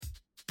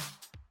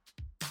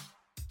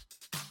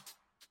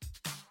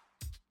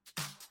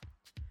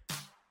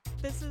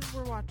This is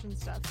We're Watching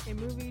Stuff, a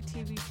movie,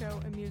 TV show,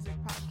 and music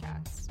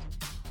podcast.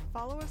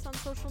 Follow us on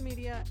social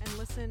media and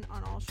listen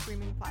on all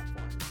streaming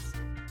platforms.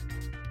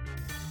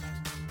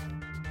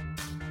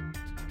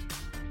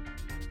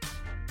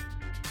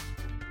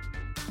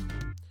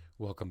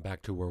 Welcome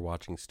back to We're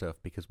Watching Stuff,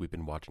 because we've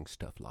been watching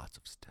stuff, lots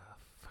of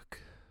stuff.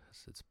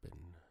 'Cause it's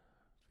been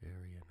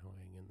very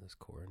annoying in this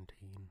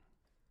quarantine.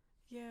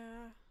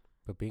 Yeah.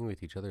 But being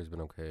with each other has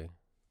been okay.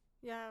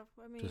 Yeah,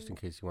 I mean... Just in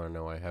case you want to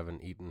know, I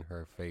haven't eaten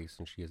her face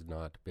and she has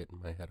not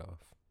bitten my head off.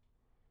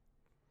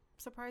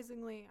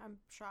 Surprisingly, I'm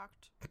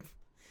shocked.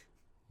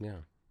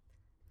 Yeah.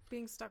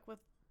 Being stuck with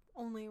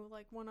only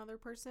like one other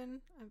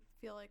person, I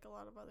feel like a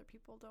lot of other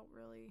people don't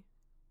really,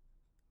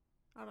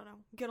 I don't know,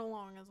 get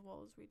along as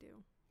well as we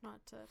do.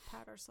 Not to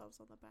pat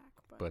ourselves on the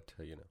back, but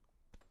you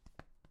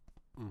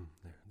know.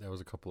 That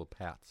was a couple of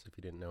pats, if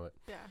you didn't know it.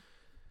 yeah.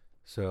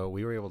 So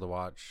we were able to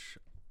watch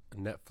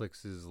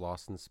Netflix's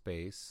Lost in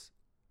Space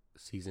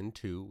Season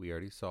 2. We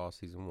already saw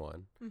Season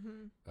 1.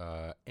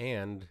 Mm-hmm.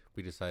 And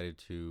we decided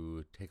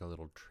to take a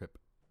little trip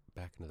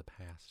back into the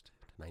past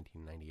to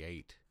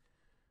 1998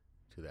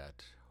 to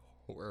that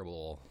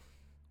horrible,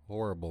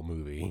 horrible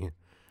movie.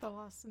 The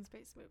Lost in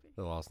Space movie.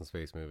 The Lost in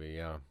Space movie,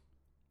 yeah.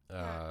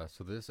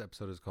 So this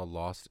episode is called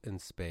Lost in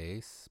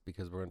Space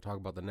because we're going to talk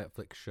about the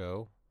Netflix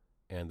show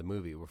and the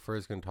movie. We're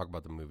first going to talk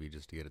about the movie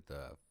just to get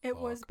it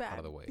was bad. out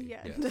of the way. The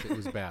end. Yes, it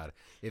was bad.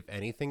 If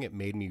anything, it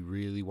made me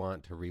really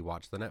want to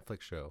rewatch the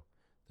Netflix show.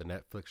 The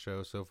Netflix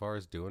show so far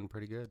is doing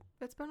pretty good.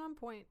 It's been on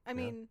point. I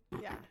mean,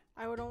 yeah.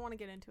 I don't want to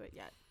get into it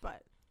yet,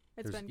 but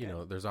There's been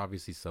good. There's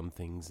obviously some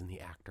things in the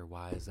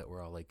actor-wise that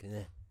we're all like,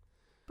 eh.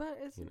 But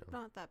it's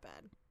not that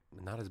bad.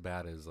 Not as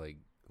bad as, like,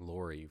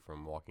 Lori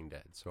from Walking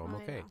Dead. So I'm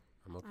okay.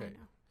 I'm okay.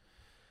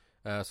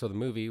 I know. So the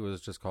movie was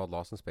just called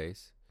Lost in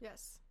Space.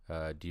 Yes.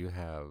 Do you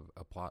have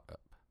a plot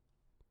up?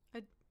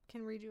 I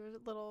can read you a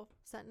little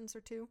sentence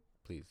or two.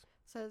 Please.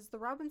 It says, the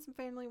Robinson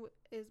family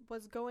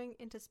was going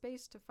into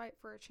space to fight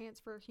for a chance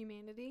for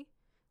humanity.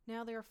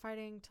 Now they are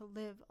fighting to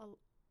live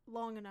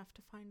long enough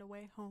to find a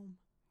way home.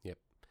 Yep.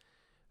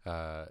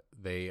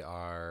 They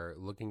are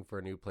looking for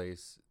a new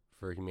place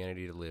for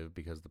humanity to live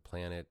because the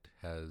planet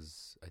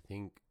has, I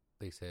think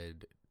they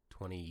said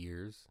 20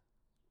 years,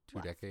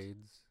 two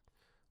decades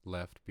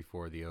left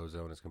before the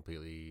ozone is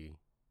completely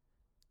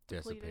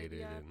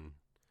dissipated,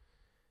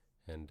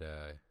 and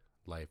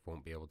life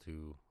won't be able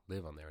to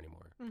live on there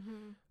anymore.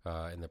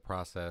 Mm-hmm. In the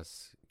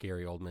process,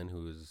 Gary Oldman,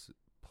 who is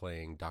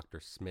playing Dr.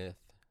 Smith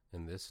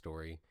in this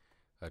story,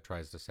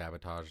 tries to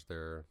sabotage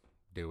their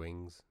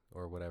doings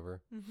or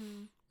whatever.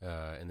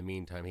 Mm-hmm. In the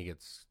meantime, he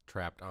gets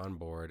trapped on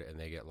board and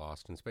they get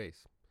lost in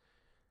space.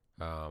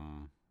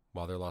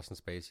 While they're lost in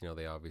space,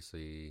 they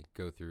obviously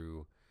go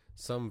through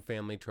some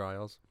family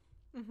trials.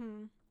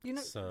 Mm-hmm.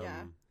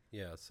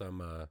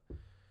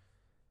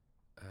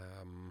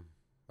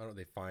 Why don't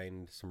they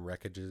find some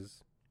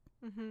wreckages?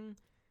 Mm-hmm.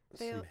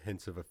 Some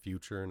hints of a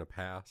future and a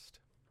past.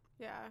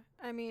 Yeah.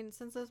 I mean,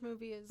 since this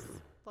movie is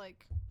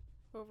like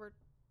over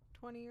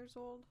 20 years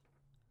old,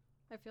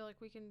 I feel like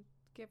we can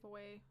give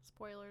away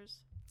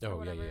spoilers.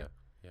 Oh,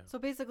 yeah. So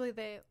basically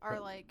they are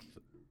like...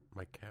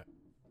 My cat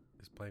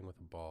is playing with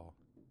a ball.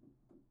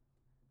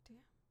 Damn,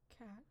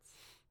 cats.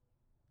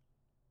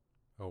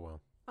 Oh,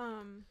 well.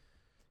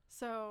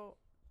 So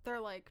they're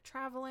like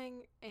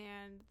traveling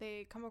and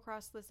they come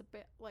across this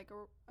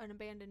an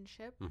abandoned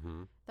ship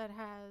that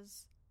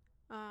has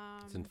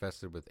it's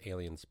infested with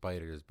alien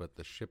spiders, but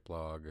the ship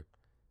log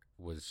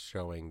was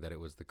showing that it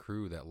was the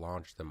crew that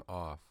launched them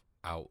off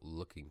out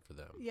looking for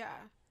them.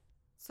 Yeah.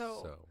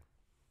 So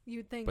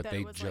you'd think but that they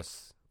it was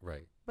just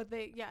right. But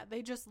they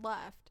just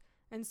left.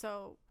 And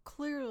so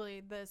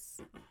clearly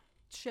this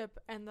ship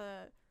and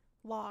the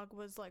log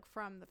was like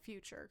from the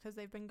future because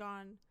they've been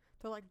gone.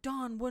 They're like,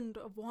 Don wouldn't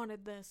have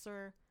wanted this,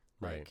 or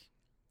like, right.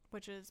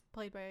 Which is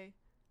played by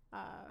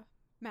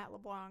Matt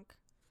LeBlanc,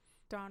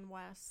 Don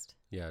West.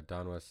 Yeah,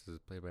 Don West is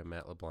played by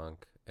Matt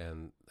LeBlanc,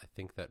 and I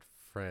think that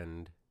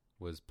friend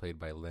was played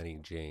by Lenny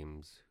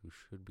James, who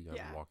should be on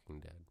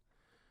Walking Dead.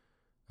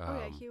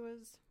 He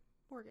was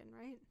Morgan,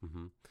 right?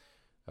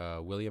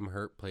 Mm-hmm. William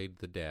Hurt played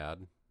the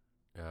dad.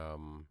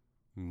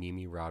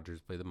 Mimi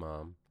Rogers played the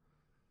mom.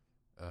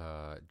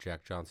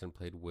 Jack Johnson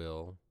played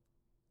Will.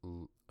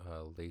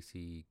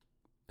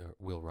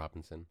 Will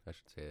Robinson, I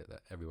should say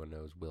that everyone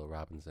knows Will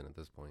Robinson at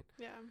this point.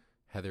 Yeah.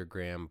 Heather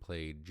Graham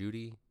played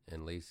Judy,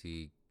 and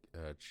Lacey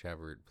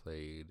Chavert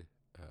played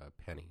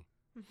Penny.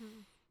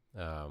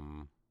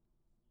 Mm-hmm.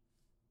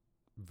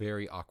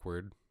 Very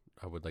awkward,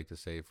 I would like to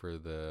say, for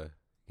the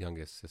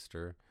youngest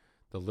sister.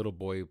 The little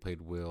boy who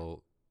played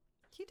Will,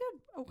 he did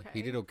okay.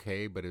 He did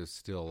okay, but it was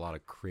still a lot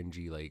of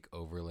cringy, like,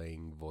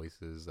 overlaying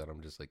voices that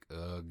I'm just like,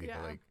 ugh.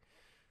 Yeah. Like,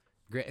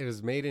 it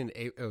was made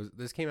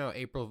this came out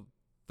April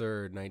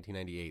 3rd,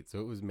 1998, so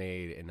it was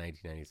made in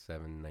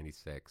 1997,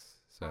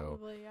 96. So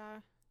probably,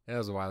 yeah. That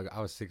was a while ago. I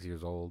was 6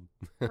 years old.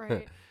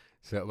 Right.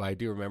 So I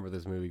do remember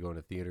this movie going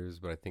to theaters,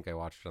 but I think I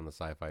watched it on the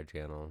Sci-Fi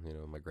Channel,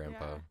 with my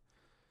grandpa.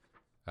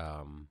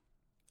 Yeah.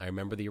 I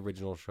remember the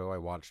original show. I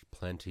watched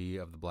plenty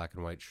of the black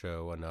and white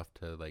show, enough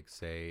to like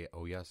say,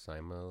 "Oh yes,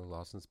 I'm a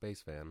Lost in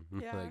Space fan."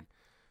 Yeah. Like,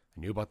 I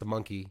knew about the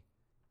monkey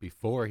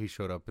before he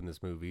showed up in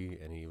this movie,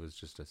 and he was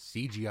just a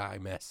CGI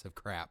mess of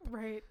crap.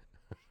 Right.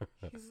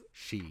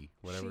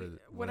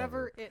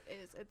 Whatever it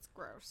is, it's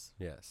gross.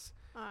 Yes.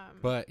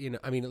 But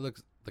I mean, it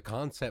looks, the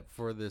concept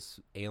for this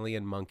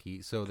alien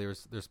monkey. So they're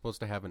supposed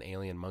to have an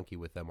alien monkey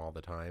with them all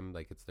the time,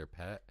 like it's their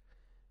pet.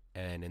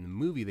 And in the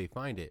movie, they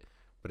find it,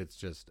 but it's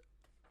just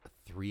a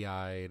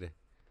three-eyed,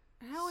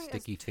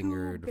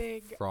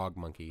 sticky-fingered frog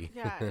monkey.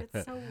 Yeah,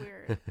 it's so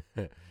weird.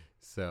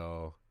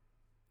 So,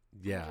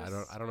 yeah,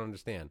 I don't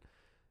understand.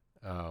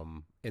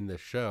 In the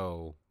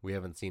show, we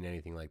haven't seen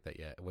anything like that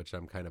yet, which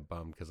I'm kind of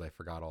bummed because I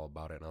forgot all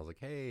about it, and I was like,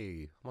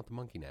 "Hey, I want the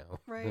monkey now."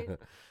 Right.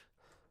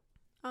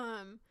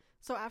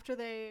 So after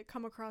they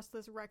come across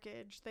this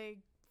wreckage, they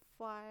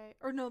fly,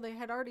 or no, they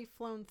had already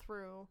flown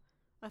through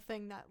a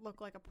thing that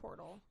looked like a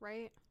portal,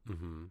 right?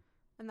 Mm-hmm.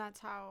 And that's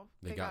how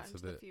they got into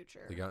the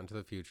future. They got into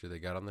the future. They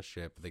got on the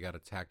ship. They got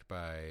attacked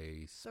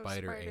by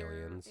spider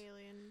aliens.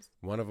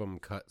 One of them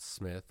cut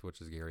Smith, which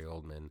is Gary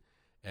Oldman,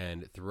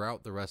 and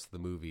throughout the rest of the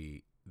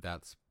movie,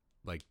 that's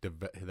like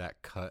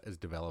that cut is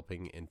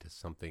developing into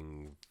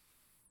something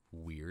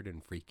weird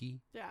and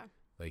freaky. Yeah.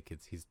 Like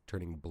he's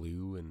turning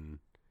blue and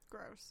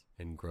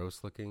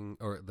gross looking,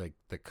 or like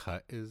the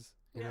cut is,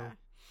 you know.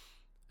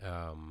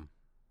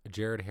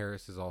 Jared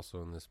Harris is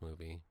also in this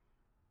movie,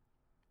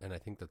 and I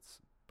think that's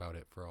about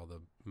it for all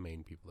the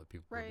main people that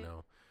people would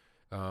know.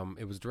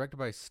 It was directed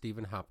by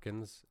Stephen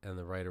Hopkins, and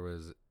the writer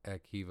was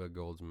Akiva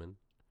Goldsman.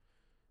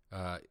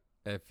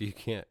 If you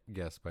can't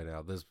guess by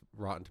now, this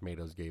Rotten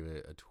Tomatoes gave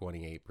it a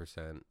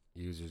 28%.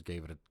 Users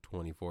gave it a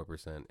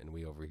 24%, and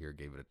we over here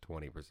gave it a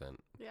 20%.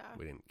 Yeah.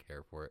 We didn't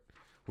care for it.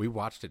 We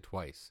watched it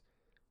twice.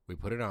 We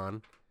put it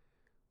on,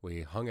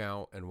 we hung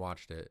out and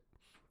watched it,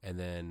 and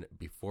then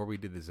before we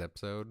did this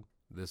episode,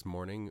 this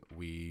morning,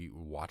 we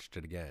watched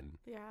it again.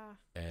 Yeah.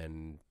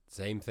 And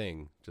same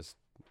thing, just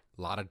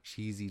a lot of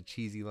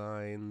cheesy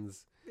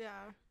lines.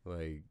 Yeah.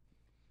 Like,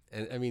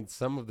 and I mean,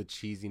 some of the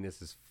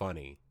cheesiness is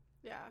funny.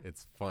 Yeah.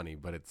 It's funny,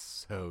 but it's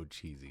so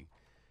cheesy.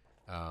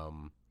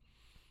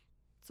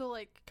 So,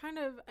 like, kind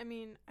of, I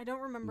mean, I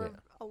don't remember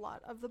a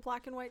lot of the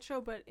black and white show,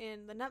 but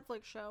in the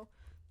Netflix show,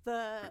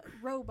 the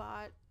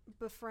robot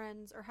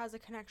befriends or has a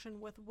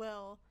connection with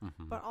Will,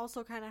 but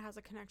also kind of has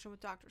a connection with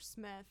Dr.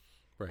 Smith.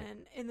 Right.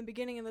 And in the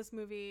beginning of this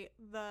movie,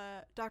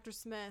 the Dr.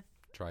 Smith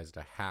tries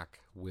to hack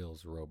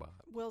Will's robot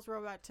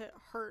to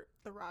hurt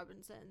the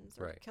Robinsons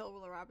or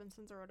kill the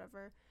Robinsons or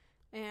whatever.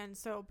 And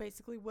so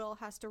basically Will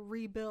has to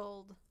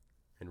rebuild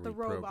and the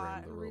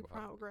robot and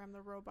reprogram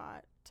the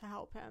robot to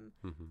help him.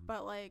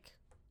 But like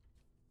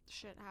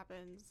shit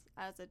happens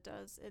as it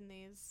does in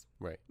these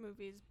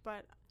movies.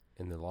 But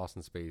in the Lost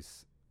in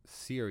Space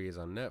series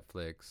on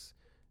Netflix,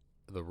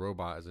 the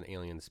robot is an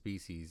alien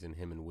species and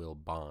him and Will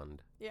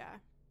bond. Yeah.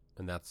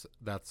 And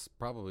that's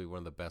probably one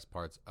of the best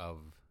parts of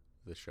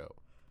the show.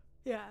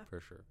 Yeah. For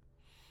sure.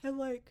 And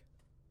like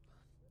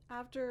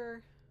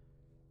after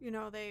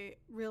they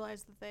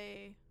realize that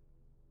they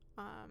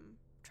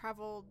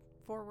traveled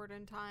forward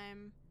in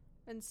time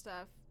and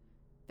stuff,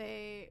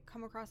 they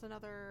come across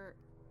another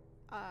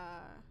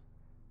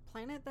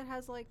planet that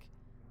has like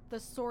the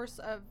source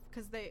of,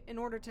 because they, in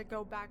order to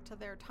go back to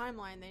their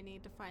timeline, they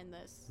need to find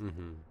this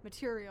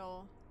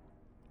material,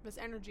 this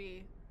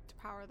energy to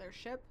power their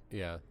ship.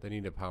 Yeah, they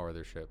need to power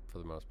their ship for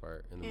the most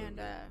part in the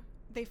movie.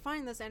 They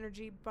find this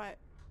energy, but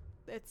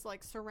it's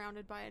like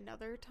surrounded by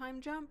another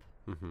time jump.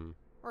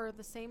 Or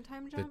the same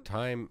time jump.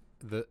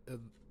 The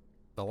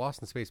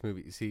Lost in Space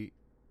movie, you see,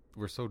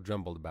 we're so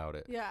jumbled about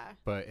it. Yeah.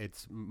 But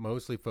it's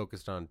mostly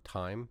focused on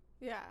time.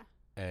 Yeah.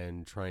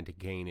 And trying to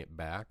gain it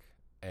back,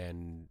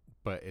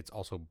 but it's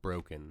also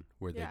broken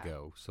where they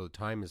go. So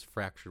time is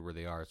fractured where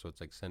they are, so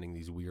it's like sending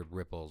these weird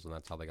ripples, and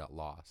that's how they got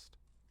lost.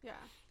 Yeah.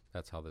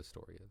 That's how this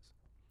story is.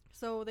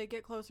 So they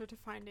get closer to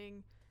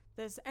finding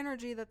this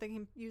energy that they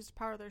can use to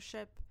power their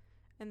ship,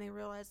 and they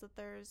realize that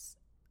there's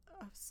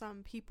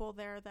some people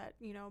there that,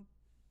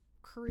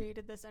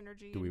 created this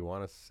energy. Do we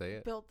want to say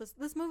it? Built this.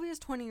 This movie is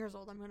 20 years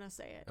old. I'm going to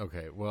say it.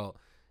 Okay. Well,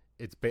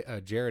 it's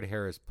Jared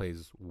Harris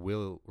plays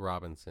Will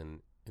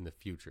Robinson in the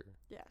future.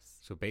 Yes.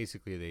 So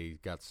basically they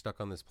got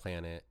stuck on this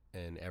planet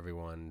and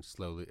everyone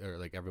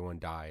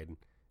died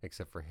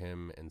except for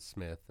him and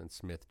Smith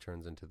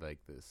turns into like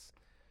this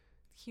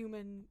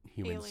human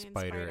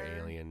spider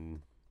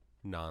alien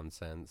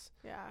nonsense.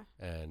 Yeah.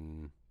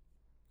 And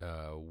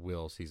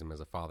Will sees him as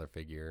a father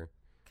figure.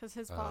 Because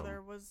his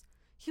father was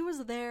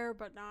there,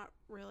 but not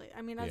really.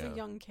 I mean, as a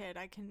young kid,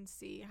 I can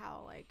see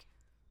how, like,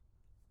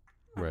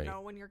 I don't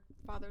know, when your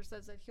father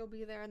says that he'll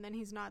be there and then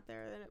he's not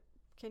there, then it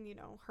can,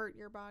 hurt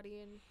your body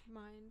and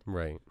mind.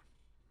 Right.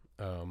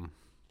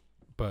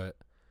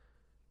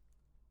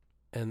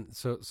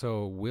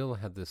 So Will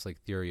had this, like,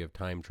 theory of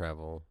time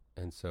travel,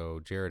 and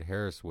so Jared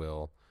Harris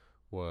Will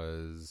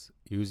was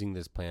using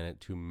this planet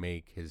to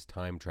make his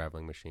time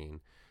traveling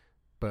machine.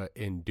 But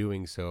in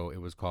doing so, it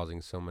was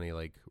causing so many,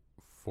 like,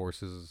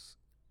 forces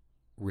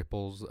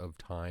ripples of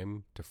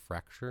time to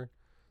fracture.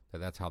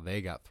 That's how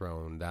they got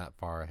thrown that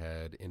far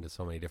ahead into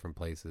so many different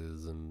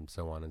places and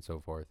so on and so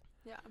forth.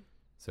 Yeah.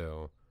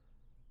 So,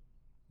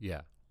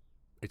 yeah,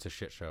 it's a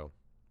shit show.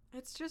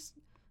 It's just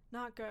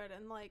not good.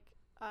 And, like,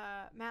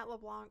 Matt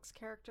LeBlanc's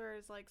character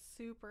is, like,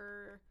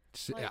 super...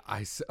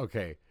 Like,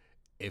 Okay,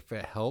 if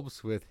it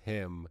helps with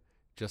him,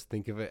 just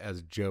think of it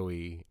as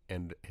Joey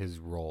and his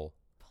role.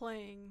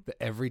 Playing.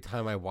 Every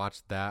time I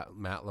watch that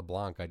Matt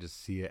LeBlanc, I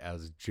just see it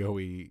as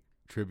Joey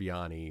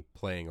Tribbiani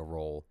playing a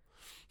role.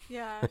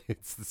 Yeah.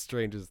 It's the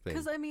strangest thing.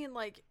 Because, I mean,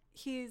 like,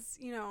 he's,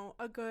 you know,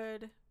 a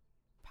good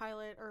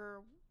pilot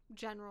or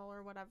general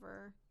or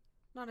whatever.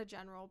 Not a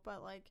general,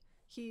 but, like,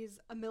 he's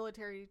a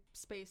military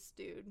space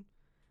dude.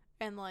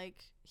 And,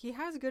 like, he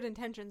has good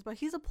intentions, but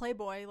he's a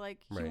playboy. Like,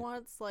 he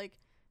wants, like,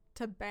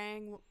 to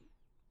bang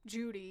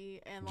Judy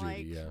and,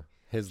 like... yeah.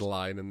 His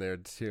line in there,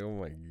 too.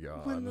 Oh, my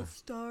God. When the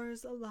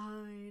stars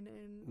align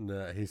and...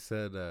 No, he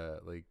said,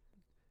 like,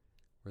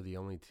 we're the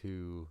only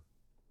two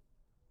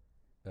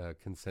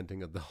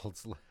consenting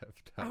adults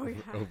left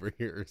over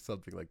here or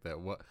something like that.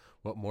 What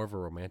more of a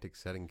romantic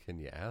setting can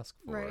you ask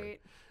for?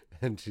 Right.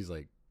 And she's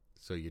like,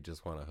 so you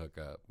just want to hook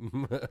up?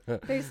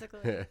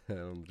 Basically. And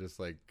I'm just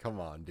like, come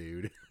on,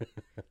 dude.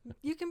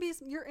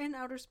 You're in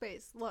outer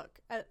space. Look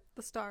at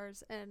the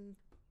stars and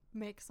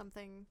make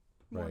something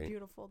more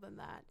beautiful than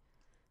that.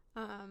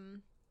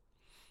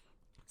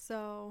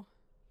 So,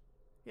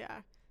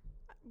 yeah.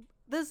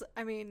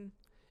 I mean...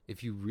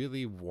 If you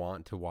really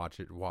want to watch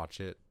it, watch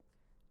it.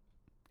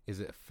 Is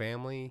it a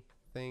family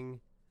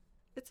thing?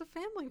 It's a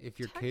family, if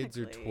your kids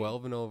are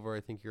 12 and over,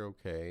 I think you're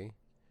okay.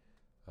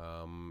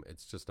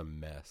 It's just a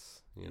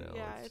mess, you know.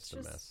 Yeah, it's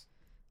just a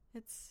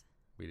mess.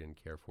 We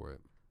didn't care for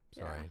it.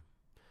 Sorry. Yeah.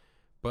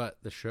 But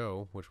the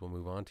show, which we'll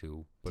move on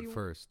to, but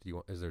first,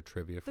 is there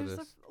trivia for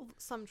this?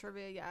 Some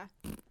trivia, yeah.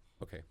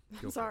 Okay.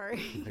 Sorry.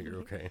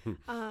 You're okay.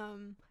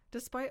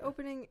 Despite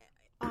opening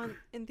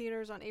in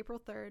theaters on April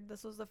 3rd,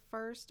 this was the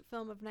first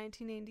film of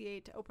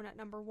 1988 to open at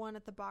number 1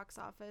 at the box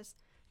office.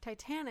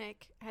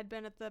 Titanic had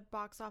been at the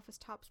box office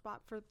top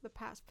spot for the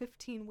past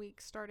 15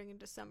 weeks starting in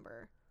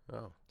December.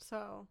 Oh.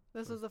 So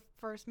this was the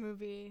first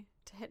movie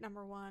to hit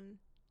number 1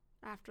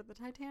 after the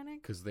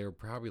Titanic. Because they were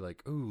probably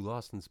like, ooh,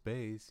 Lost in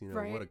Space, you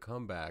know, what a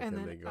comeback. And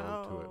then they go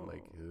to it and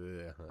like,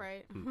 ugh.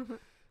 Right.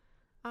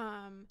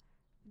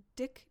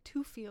 Dick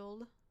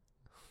Tufeld,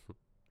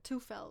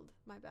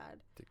 my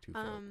bad. Dick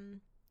Tufeld.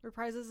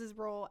 Reprises his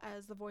role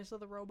as the voice of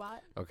the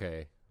robot.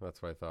 Okay,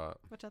 that's what I thought.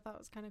 Which I thought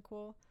was kind of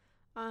cool.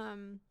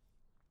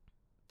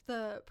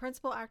 The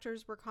principal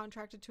actors were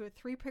contracted to a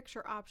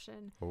 3-picture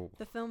option. Oh.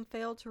 The film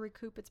failed to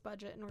recoup its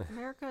budget in North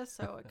America,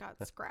 so it got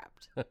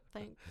scrapped.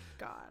 Thank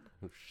God.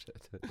 Oh,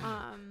 shit.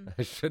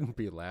 I shouldn't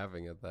be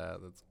laughing at that.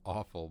 That's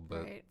awful,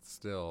 but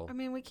still. I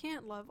mean, we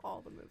can't love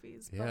all the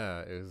movies. Yeah,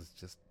 it was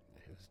just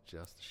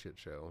a shit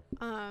show.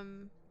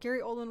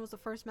 Gary Oldman was the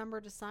first member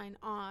to sign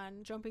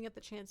on, jumping at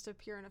the chance to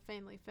appear in a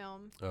family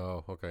film.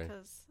 Oh, okay.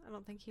 Because I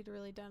don't think he'd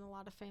really done a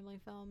lot of family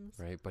films.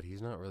 Right, but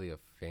he's not really a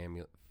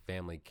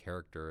family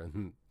character,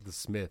 and the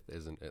Smith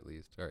isn't, at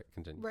least. All right,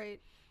 continue.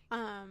 Right.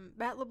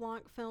 Matt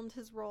LeBlanc filmed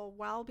his role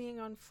while being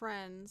on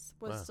Friends,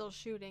 was still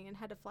shooting, and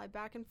had to fly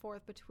back and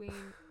forth between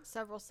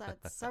several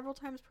sets several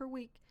times per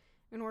week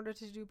in order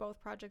to do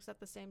both projects at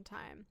the same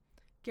time.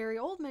 Gary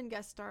Oldman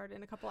guest starred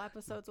in a couple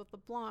episodes with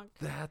LeBlanc.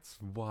 That's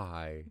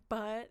why.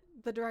 But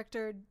the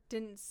director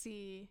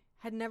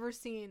had never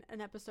seen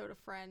an episode of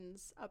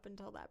Friends up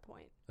until that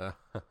point.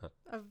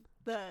 Of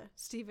the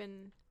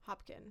Stephen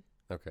Hopkins.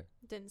 Okay.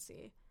 Didn't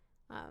see.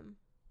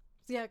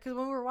 Yeah, because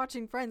when we were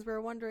watching Friends, we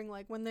were wondering,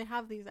 like, when they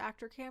have these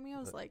actor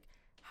cameos, like,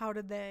 how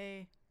did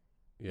they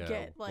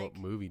get, like... What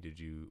movie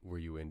were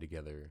you in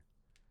together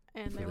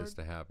and for this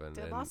to happen?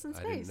 And Lost in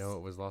Space. I didn't know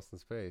it was Lost in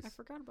Space. I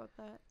forgot about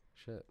that.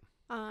 Shit.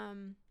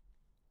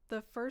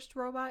 The first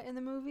robot in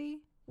the movie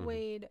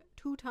weighed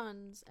 2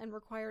 tons and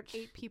required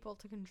 8 people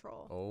to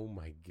control. Oh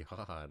my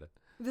God.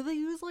 Did they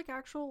use like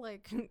actual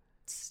like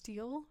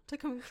steel to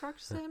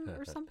construct him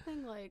or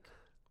something? Like,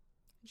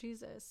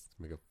 Jesus. Let's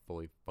make a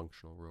fully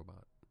functional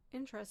robot.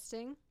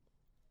 Interesting.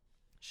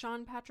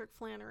 Sean Patrick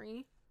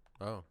Flannery.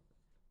 Oh.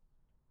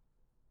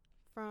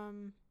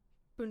 From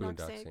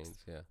Boondock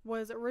Saints,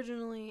 was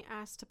originally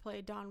asked to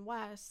play Don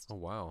West. Oh,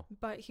 wow.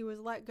 But he was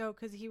let go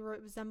because he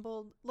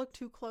looked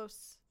too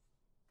close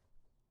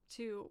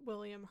to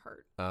William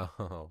Hurt.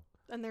 Oh.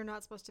 And they're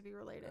not supposed to be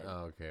related.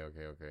 Oh,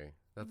 okay.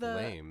 That's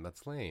lame.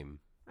 That's lame.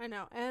 I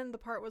know. And the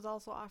part was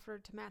also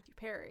offered to Matthew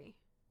Perry.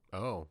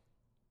 Oh.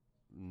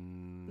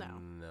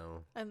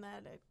 No. And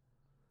then it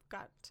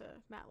got to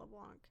Matt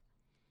LeBlanc.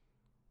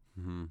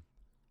 Mm-hmm.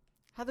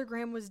 Heather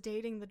Graham was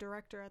dating the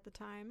director at the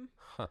time.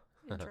 Huh.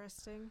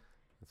 Interesting.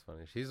 That's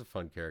funny. She's a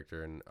fun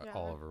character in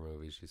all of her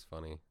movies. She's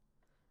funny.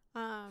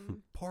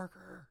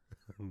 Parker.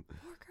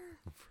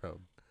 From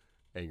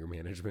Anger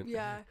Management.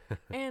 Yeah.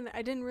 And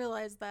I didn't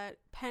realize that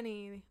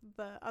Penny,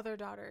 the other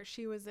daughter,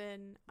 she was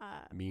in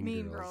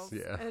Mean Girls.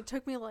 Yeah. And it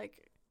took me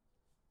like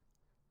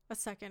a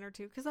second or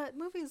two because that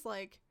movie's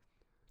like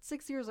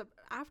 6 years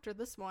after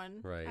this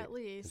one, Right. at And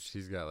least.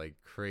 she's got like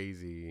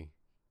crazy,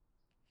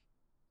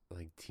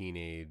 like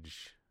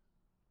teenage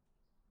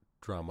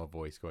drama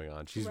voice going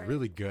on. She's Right.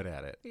 really good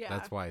at it. Yeah.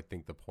 That's why I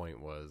think the point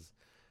was,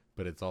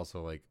 but it's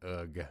also like,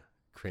 ugh,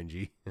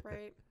 cringy.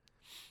 Right.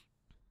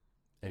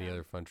 Any Yeah.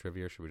 other fun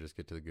trivia, or should we just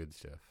get to the good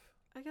stuff?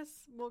 I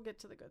guess we'll get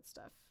to the good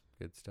stuff.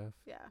 Good stuff?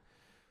 Yeah.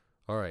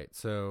 All right.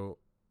 So,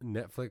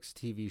 Netflix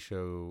TV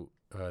show,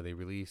 they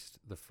released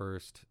the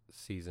first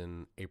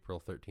season April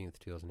 13th,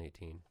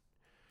 2018.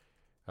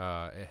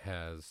 It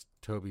has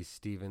Toby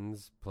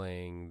Stevens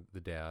playing the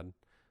dad,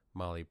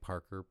 Molly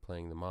Parker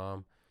playing the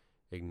mom,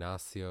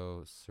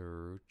 Ignacio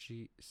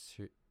Cericchio,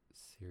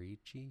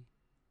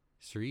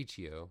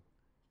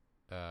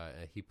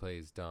 he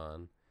plays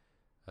Don,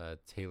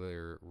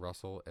 Taylor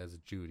Russell as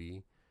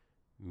Judy,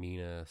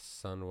 Mina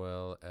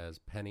Sunwell as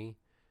Penny,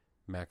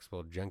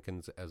 Maxwell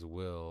Jenkins as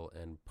Will,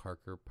 and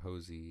Parker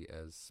Posey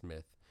as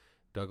Smith.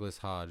 Douglas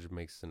Hodge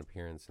makes an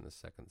appearance in the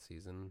second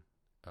season,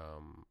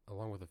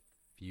 along with a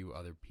few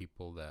other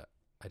people that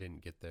I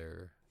didn't get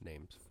their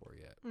names for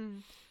yet.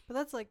 But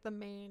that's like the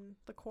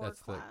core That's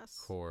the class.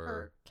 core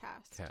or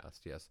cast.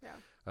 Cast, yes.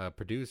 Yeah.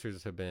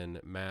 Producers have been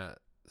Matt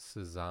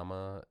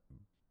Sazama,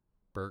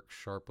 Burke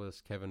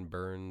Sharpless, Kevin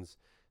Burns,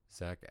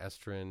 Zach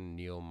Estrin,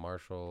 Neil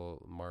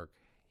Marshall, Mark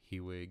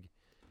Hewig.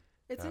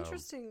 It's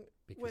interesting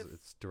because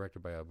it's directed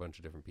by a bunch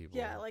of different people.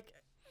 Yeah, like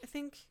I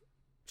think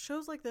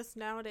shows like this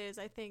nowadays,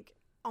 I think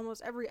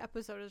almost every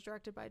episode is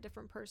directed by a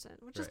different person,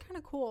 which is kind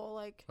of cool.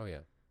 Like, oh yeah,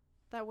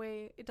 that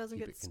way it doesn't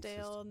Keep get it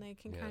stale, consistent. and they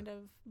can Yeah. kind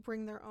of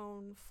bring their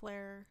own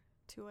flair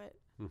to it.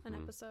 An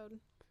Mhm. episode.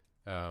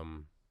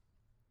 Do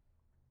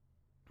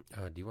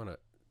you want to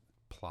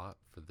plot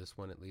for this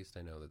one at least?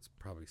 I know that's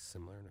probably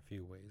similar in a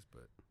few ways,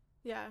 but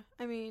Yeah,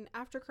 I mean,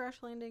 after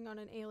crash landing on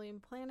an alien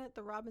planet,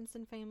 the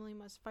Robinson family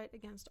must fight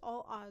against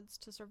all odds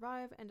to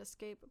survive and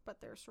escape,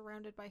 but they're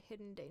surrounded by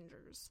hidden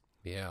dangers.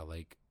 yeah,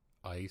 like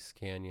ice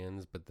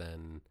canyons. But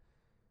then,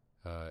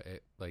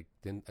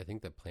 then I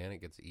think the planet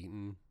gets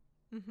eaten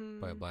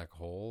by a black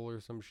hole or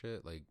some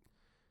shit. Like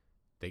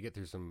they get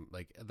through some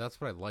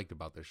that's what I liked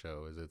about the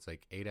show is it's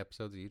like 8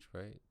 episodes each,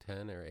 right?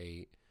 10 or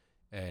 8,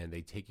 and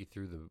they take you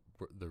through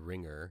the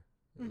ringer.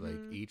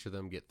 Like each of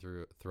them get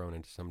thrown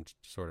into some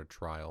sort of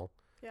trial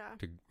Yeah.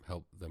 to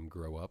help them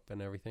grow up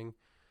and everything.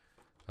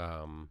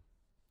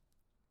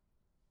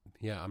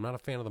 Yeah, I'm not a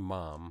fan of the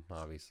mom,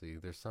 obviously.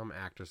 There's some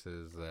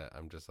actresses that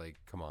I'm just like,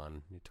 come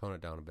on, you tone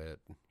it down a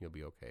bit, you'll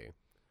be okay.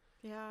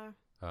 Yeah.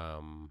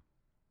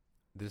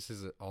 This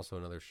is also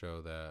another show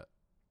that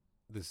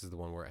this is the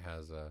one where it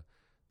has the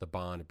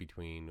bond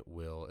between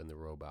Will and the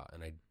robot,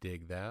 and I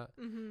dig that.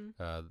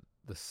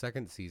 The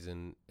second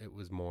season, it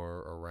was more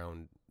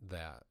around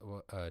that.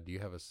 Do you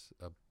have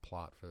a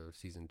plot for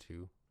season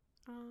 2?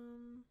 I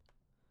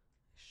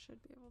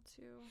should be able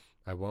to.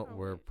 I won't. Oh,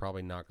 we're wait.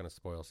 probably not going to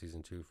spoil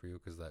season 2 for you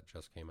because that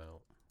just came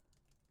out.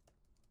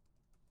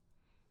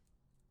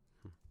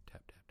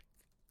 Tap tap,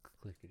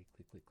 clickety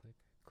click click click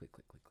click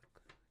click click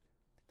click.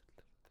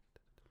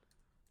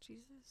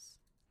 Jesus.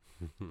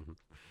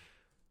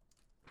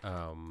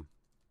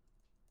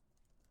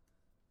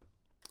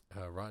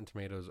 Rotten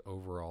Tomatoes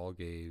overall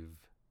gave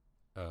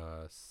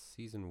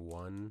season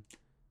 1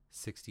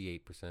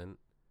 68%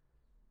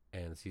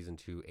 and season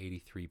 2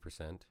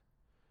 83%.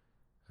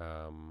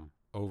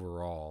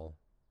 Overall,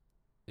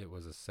 it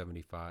was a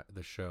 75.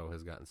 The show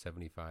has gotten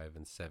 75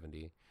 and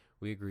 70.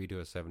 We agreed to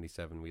a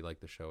 77. We like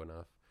the show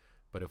enough.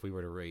 But if we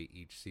were to rate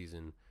each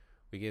season,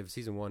 we gave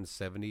season 1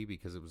 70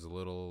 because it was a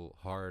little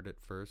hard at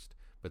first.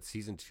 But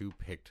season 2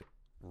 picked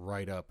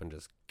right up and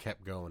just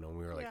kept going. And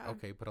we were like, Yeah.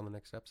 okay, put on the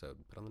next episode.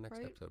 Put on the next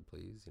Right. episode,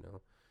 please. You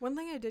know? One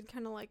thing I did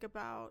kind of like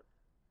about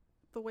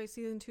the way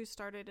season 2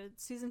 started is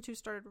season 2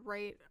 started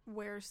right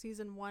where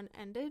season 1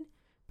 ended,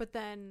 but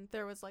then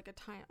there was like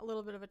a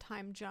little bit of a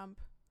time jump,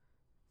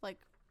 like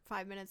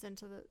 5 minutes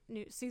into the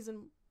new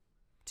season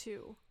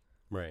 2.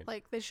 Right.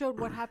 Like they showed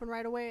what happened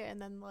right away,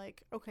 and then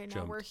like, okay,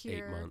 now we're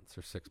here. 8 months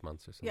or 6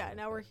 months or something. Yeah, like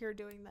now we're that. here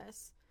doing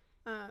this.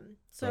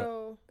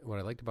 So What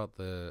I liked about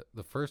the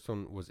first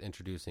one was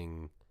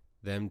introducing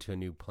them to a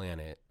new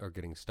planet or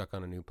getting stuck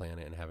on a new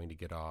planet and having to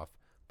get off,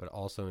 but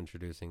also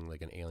introducing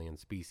like an alien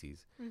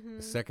species.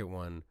 The second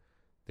one,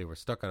 they were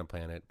stuck on a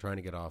planet trying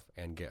to get off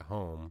and get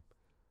home,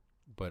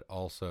 but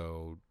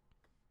also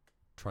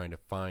trying to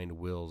find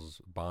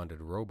Will's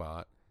bonded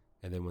robot.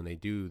 And then when they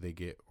do, they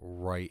get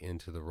right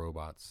into the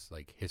robot's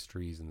like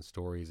histories and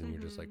stories, and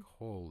you're just like,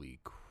 holy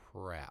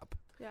crap.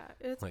 yeah,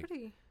 it's like,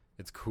 pretty.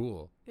 It's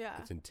cool. Yeah.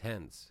 It's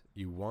intense.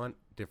 You want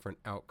different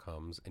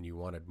outcomes, and you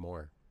wanted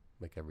more,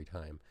 like every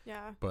time.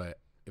 Yeah. But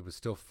it was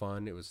still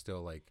fun. It was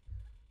still like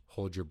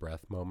hold your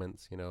breath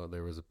moments. You know,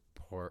 there was a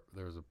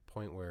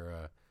point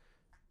where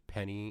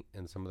Penny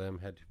and some of them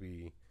had to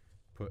be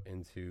put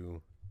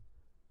into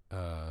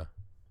a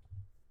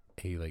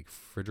like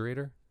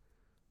refrigerator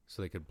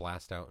so they could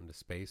blast out into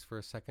space for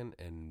a second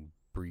and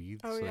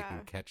breathe, Oh, so yeah. they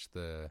can catch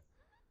the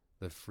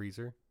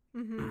freezer.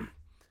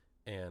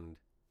 And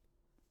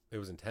it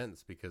was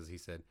intense because he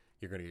said,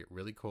 you're going to get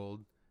really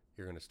cold.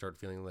 You're going to start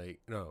feeling like,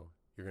 no,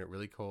 You're going to get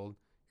really cold.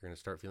 You're going to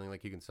start feeling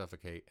like you can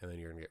suffocate, and then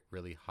you're going to get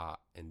really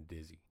hot and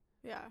dizzy.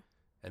 Yeah.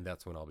 And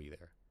that's when I'll be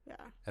there. Yeah.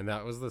 And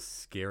that was the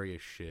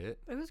scariest shit.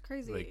 It was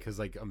crazy. Like, because,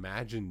 like,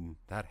 imagine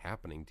that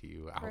happening to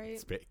you out in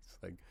space.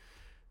 Like,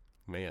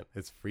 man,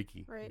 it's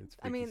freaky. Right. It's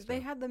I mean, stuff. they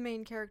had the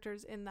main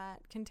characters in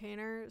that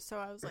container, so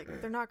I was like,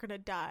 they're not going to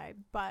die,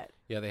 but...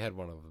 Yeah, they had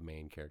one of the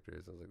main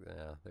characters. I was like,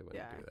 nah, they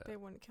wouldn't do that. They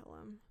wouldn't kill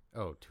him.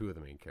 Oh, two of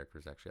the main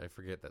characters, actually. I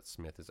forget that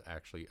Smith is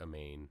actually a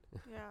main.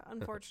 Yeah,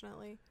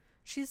 unfortunately.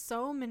 She's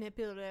so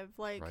manipulative.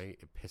 Like, right?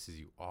 It pisses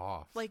you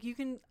off. Like, you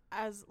can,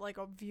 as, like,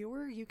 a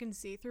viewer, you can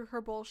see through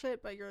her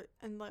bullshit, but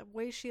and the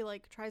way she,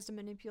 like, tries to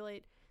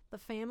manipulate the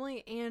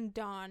family and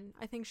Don,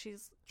 I think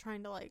she's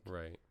trying to, like...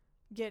 Right.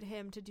 Get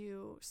him to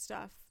do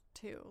stuff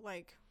too,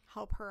 like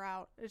help her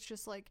out. It's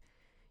just like,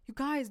 you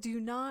guys do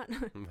not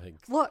like,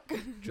 look.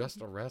 Just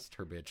arrest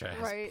her bitch ass,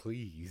 right?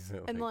 Please.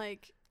 And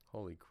like,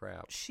 holy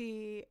crap.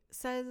 She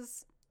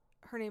says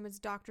her name is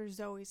Dr.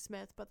 Zoe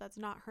Smith, but that's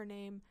not her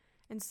name.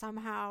 And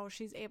somehow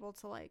she's able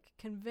to like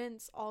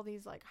convince all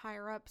these like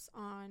higher ups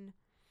on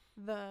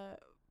the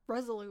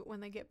Resolute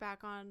when they get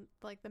back on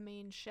like the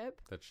main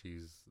ship that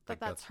she's like,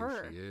 that's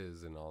her. Who she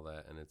is and all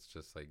that, and it's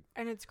just like,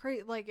 and it's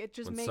crazy. Like it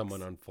just when makes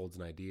someone unfolds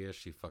an idea,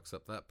 she fucks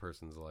up that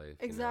person's life.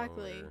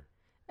 Exactly. You know,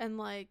 and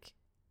like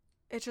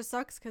it just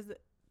sucks because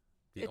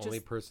the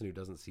only person who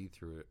doesn't see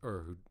through it,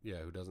 or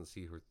who doesn't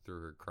see her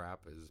through her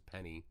crap is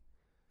Penny.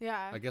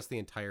 Yeah, I guess the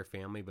entire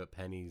family, but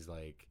Penny's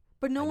like,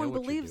 but no one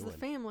believes the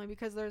family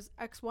because there's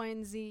X, Y,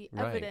 and Z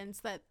evidence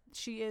that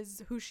she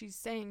is who she's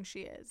saying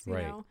she is, you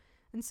know?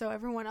 And so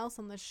everyone else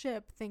on the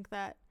ship think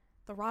that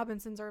the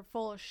Robinsons are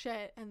full of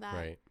shit and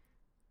that,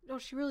 no,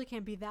 she really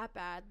can't be that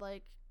bad.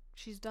 Like,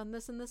 she's done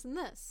this and this and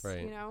this,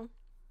 you know?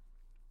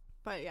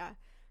 But yeah,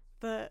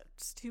 the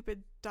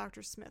stupid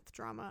Dr. Smith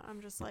drama,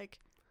 I'm just like,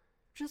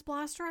 just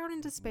blast her out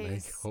into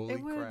space. Like,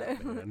 holy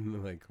crap,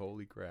 man. Like,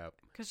 holy crap.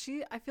 Because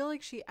I feel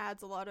like she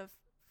adds a lot of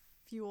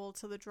fuel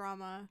to the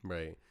drama.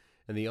 Right.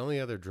 And the only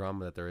other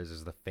drama that there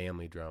is the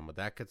family drama.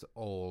 That gets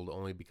old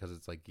only because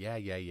it's like, yeah,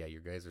 you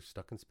guys are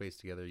stuck in space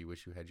together. You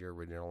wish you had your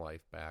original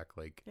life back.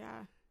 Like,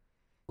 yeah.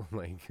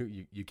 Like,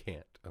 you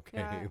can't, okay?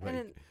 Yeah, like,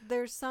 and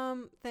there's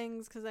some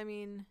things, because, I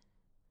mean,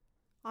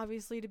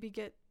 obviously to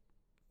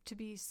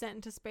be sent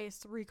into space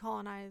to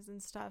recolonize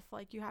and stuff,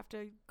 like, you have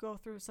to go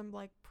through some,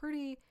 like,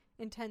 pretty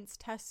intense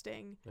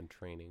testing. And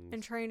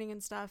training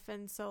and stuff,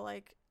 and so,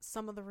 like,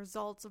 some of the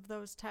results of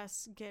those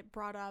tests get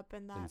brought up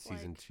in that, in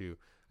season 2.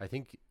 I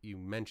think you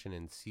mention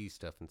and see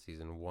stuff in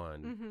season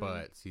 1,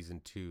 but season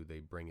 2, they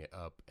bring it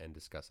up and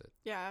discuss it.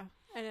 Yeah,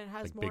 and it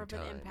has like more of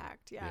an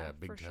impact. Yeah,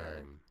 big for time.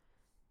 Sure.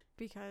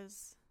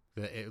 Because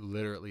it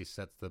literally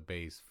sets the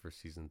base for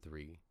season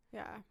 3.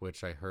 Yeah.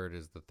 Which I heard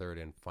is the third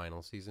and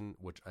final season,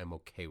 which I'm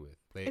okay with.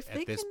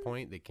 At this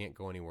point, they can't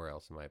go anywhere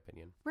else, in my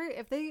opinion. Right.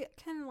 If they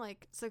can,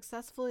 like,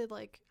 successfully,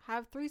 like,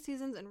 have 3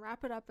 seasons and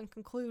wrap it up and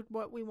conclude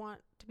what we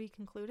want to be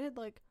concluded,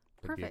 like,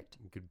 perfect.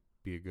 It could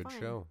be a good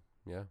show.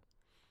 Yeah.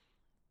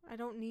 I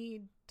don't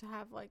need to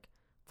have, like,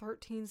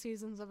 13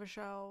 seasons of a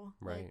show.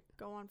 Right. Like,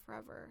 go on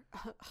forever.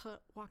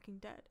 Walking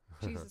Dead.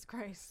 Jesus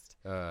Christ.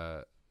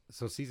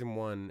 So season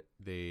 1,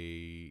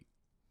 they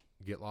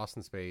get lost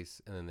in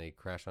space, and then they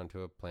crash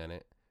onto a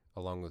planet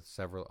along with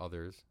several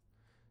others.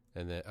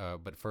 And then,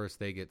 but first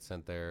they get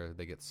sent there.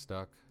 They get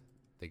stuck.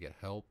 They get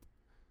help.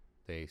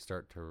 They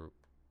start to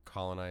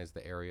colonize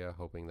the area,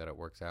 hoping that it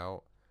works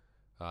out.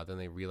 Then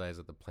they realize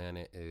that the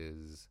planet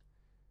is,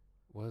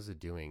 what is it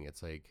doing?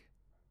 It's like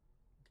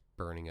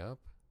burning up.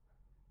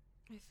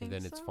 I think and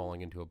then it's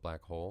falling into a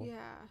black hole.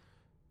 Yeah.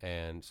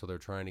 And so they're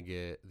trying to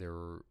get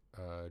their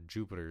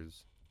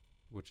Jupiters,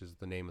 which is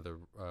the name of the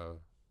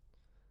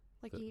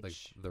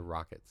the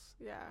rockets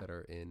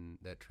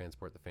that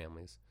transport the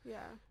families.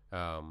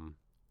 Yeah.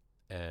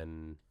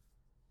 And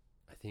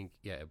I think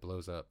it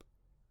blows up,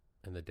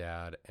 and the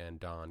dad and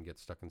Don get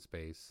stuck in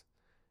space,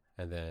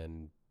 and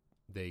then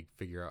they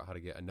figure out how to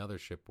get another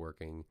ship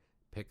working,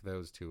 pick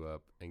those 2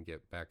 up, and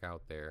get back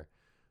out there.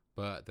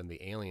 But then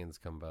the aliens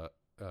come up,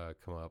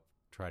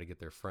 try to get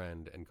their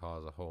friend, and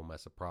cause a whole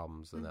mess of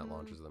problems, and that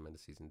launches them into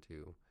season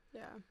 2.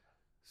 Yeah.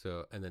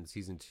 So, and then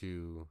season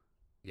 2,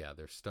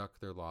 they're stuck,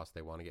 they're lost,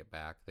 they want to get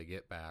back, they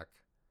get back,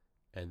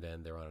 and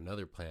then they're on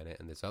another planet,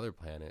 and this other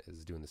planet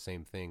is doing the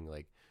same thing,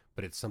 like,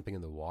 but it's something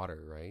in the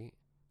water, right?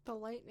 The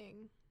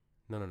lightning.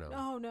 No.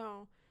 Oh,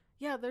 no.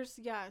 Yeah, there's,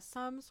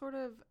 some sort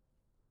of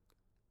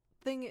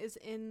thing is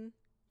in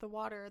the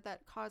water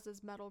that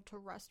causes metal to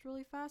rust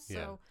really fast,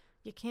 so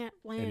you can't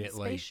land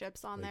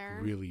spaceships on there.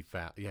 Really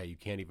fast. Yeah, you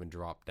can't even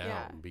drop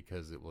down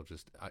because it will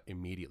just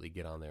immediately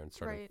get on there and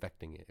start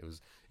infecting it.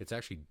 It's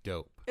actually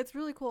dope. It's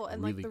really cool.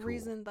 And really, like, the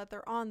reason that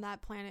they're on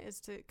that planet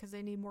is because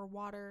they need more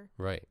water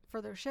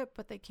for their ship,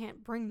 but they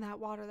can't bring that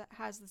water that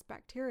has this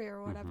bacteria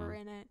or whatever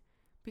in it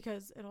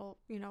because it'll,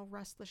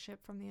 rust the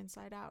ship from the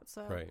inside out.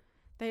 So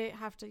they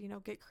have to,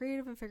 get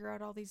creative and figure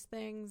out all these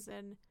things.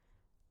 And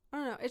I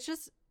don't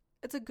know.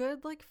 It's a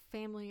good, like,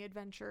 family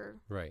adventure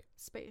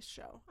space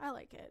show. I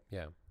like it.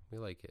 Yeah, we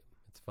like it.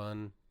 It's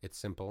fun. It's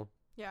simple.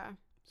 Yeah.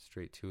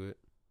 Straight to it.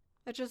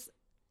 It just,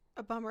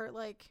 a bummer,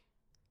 like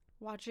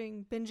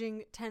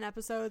binging 10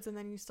 episodes and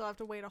then you still have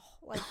to wait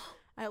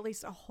at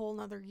least a whole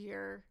nother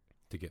year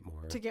to get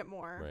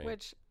more. Right.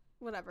 Which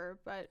whatever,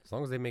 but as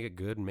long as they make it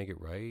good and make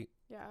it right.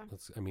 Yeah.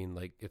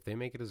 Like if they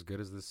make it as good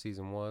as this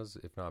season was,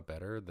 if not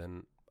better,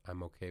 then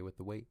I'm okay with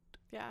the wait.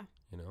 Yeah.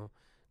 You know,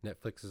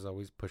 Netflix is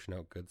always pushing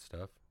out good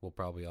stuff. We'll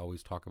probably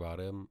always talk about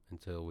them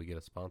until we get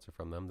a sponsor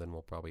from them. Then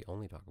we'll probably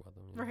only talk about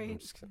them.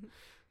 Right.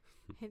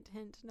 Hint,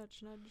 hint,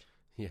 nudge, nudge.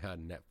 Yeah,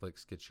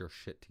 Netflix, get your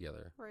shit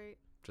together. Right.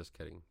 Just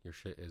kidding. Your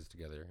shit is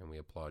together, and we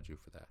applaud you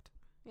for that.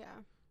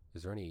 Yeah.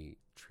 Is there any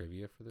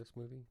trivia for this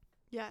movie?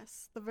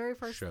 Yes. The very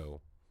first...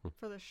 show.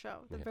 For the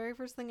show. The very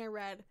first thing I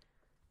read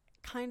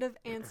kind of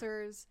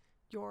answers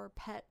your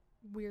pet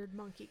weird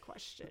monkey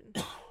question.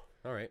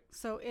 All right.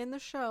 So in the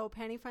show,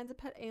 Penny finds a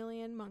pet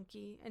alien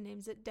monkey and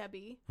names it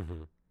Debbie.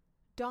 Mm-hmm.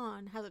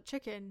 Dawn has a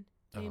chicken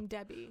named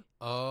Debbie.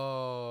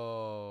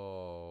 Oh...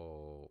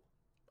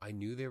 I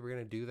knew they were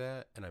going to do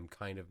that, and I'm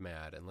kind of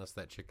mad, unless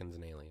that chicken's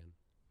an alien.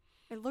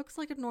 It looks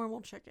like a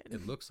normal chicken.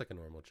 It looks like a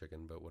normal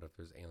chicken, but what if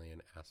there's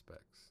alien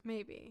aspects?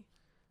 Maybe.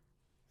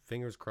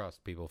 Fingers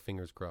crossed, people.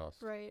 Fingers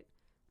crossed. Right.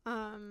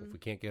 If we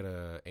can't get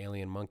a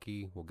alien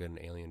monkey, we'll get an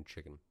alien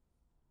chicken.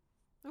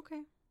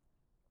 Okay.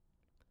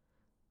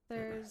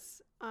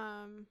 There's,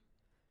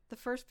 the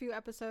first few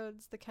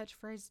episodes, the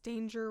catchphrase,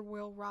 "Danger,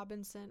 Will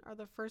Robinson," are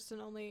the first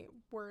and only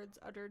words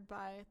uttered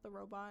by the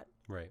robot.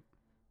 Right.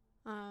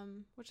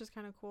 Which is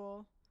kind of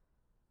cool.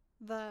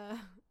 The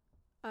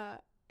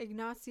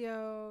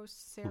Ignacio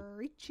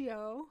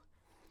Cerricio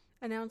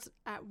announced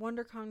at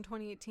WonderCon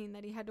 2018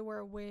 that he had to wear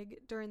a wig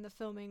during the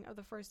filming of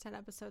the first 10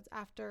 episodes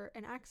after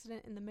an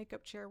accident in the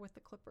makeup chair with the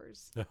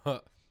clippers.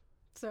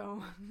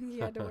 So he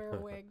had to wear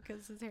a wig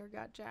because his hair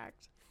got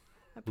jacked,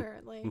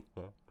 apparently.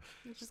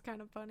 Which is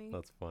kind of funny.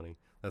 That's funny.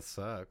 That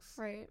sucks.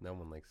 Right. No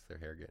one likes their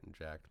hair getting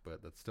jacked,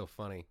 but that's still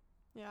funny.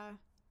 Yeah.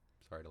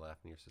 Sorry to laugh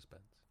in your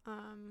suspense.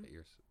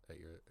 At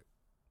your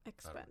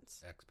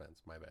expense.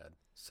 Expense, my bad.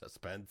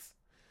 Suspense.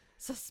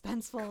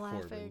 Suspenseful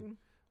laughing.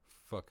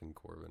 Fucking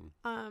Corbin.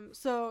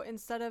 So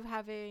instead of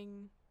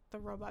having the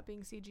robot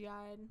being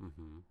CGI'd,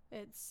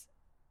 it's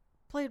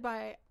played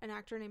by an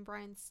actor named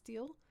Brian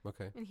Steele.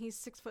 Okay. And he's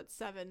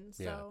 6'7",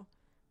 so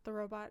the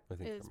robot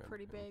is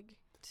pretty big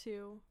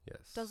too.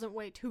 Yes. Doesn't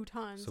weigh 2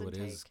 tons. So it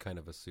is kind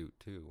of a suit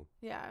too.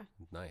 Yeah.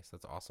 Nice.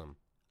 That's awesome.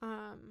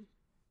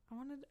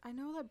 I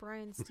know that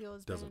Brian Steele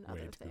has been in other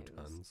things. Doesn't weigh 2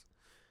 tons.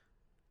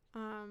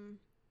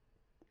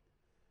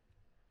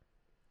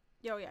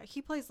 Yeah,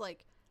 he plays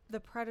like the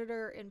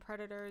Predator in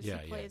Predators. He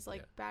plays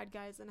like bad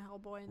guys in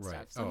Hellboy and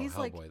stuff. So he's Hellboy,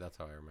 like that's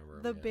how I remember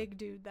him. The big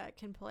dude that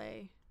can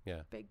play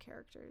big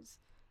characters.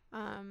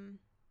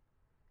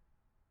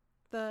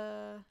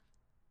 The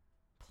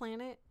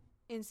planet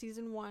in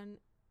season 1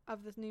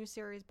 of the new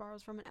series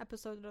borrows from an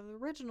episode of the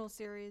original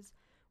series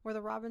where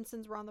the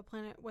Robinsons were on the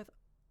planet with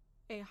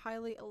a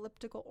highly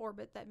elliptical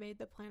orbit that made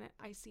the planet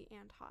icy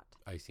and hot.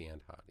 Icy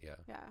and hot, yeah.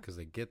 Yeah. Because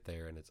they get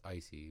there and it's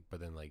icy, but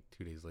then like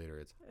 2 days later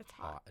it's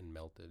hot and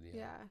melted.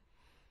 Yeah.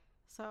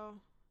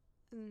 So,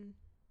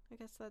 I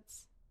guess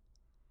that's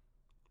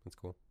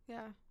cool.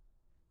 Yeah.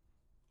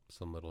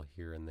 Some little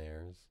here and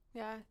there's.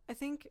 Yeah. I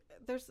think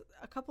there's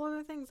a couple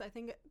other things. I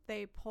think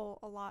they pull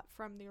a lot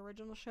from the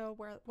original show,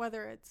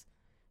 whether it's,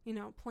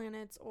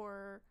 planets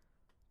or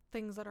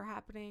things that are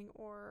happening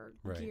or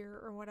gear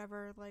or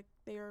whatever, like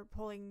they are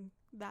pulling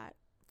that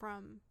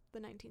from the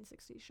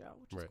 1960s show,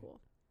 which is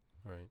cool.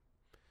 All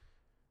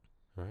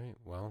right.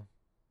 Well,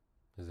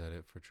 is that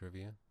it for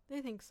trivia?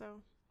 I think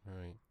so. All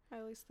right.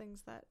 At least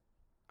things that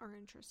are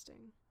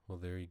interesting. Well,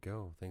 there you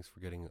go. Thanks for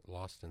getting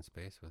lost in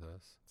space with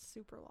us.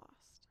 Super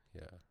lost.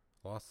 Yeah.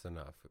 Lost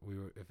enough.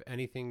 If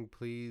anything,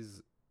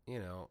 please,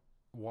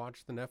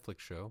 watch the Netflix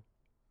show.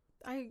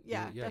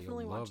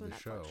 Definitely watch the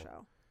Netflix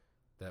show.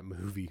 That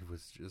movie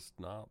was just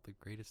not the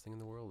greatest thing in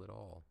the world at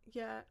all.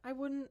 Yeah,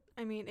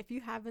 if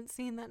you haven't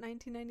seen that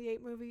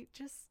 1998 movie,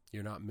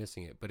 you're not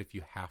missing it. But if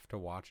you have to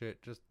watch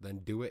it, just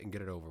then do it and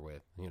get it over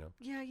with,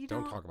 Yeah, you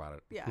don't talk about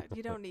it. Yeah,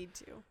 you don't need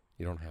to.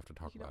 You don't have to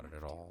talk about it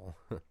at all.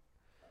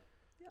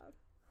 Yeah.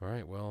 All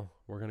right, well,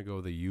 we're going to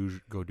go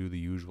do the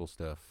usual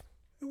stuff.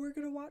 We're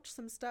going to watch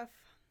some stuff.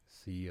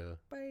 See ya.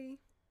 Bye.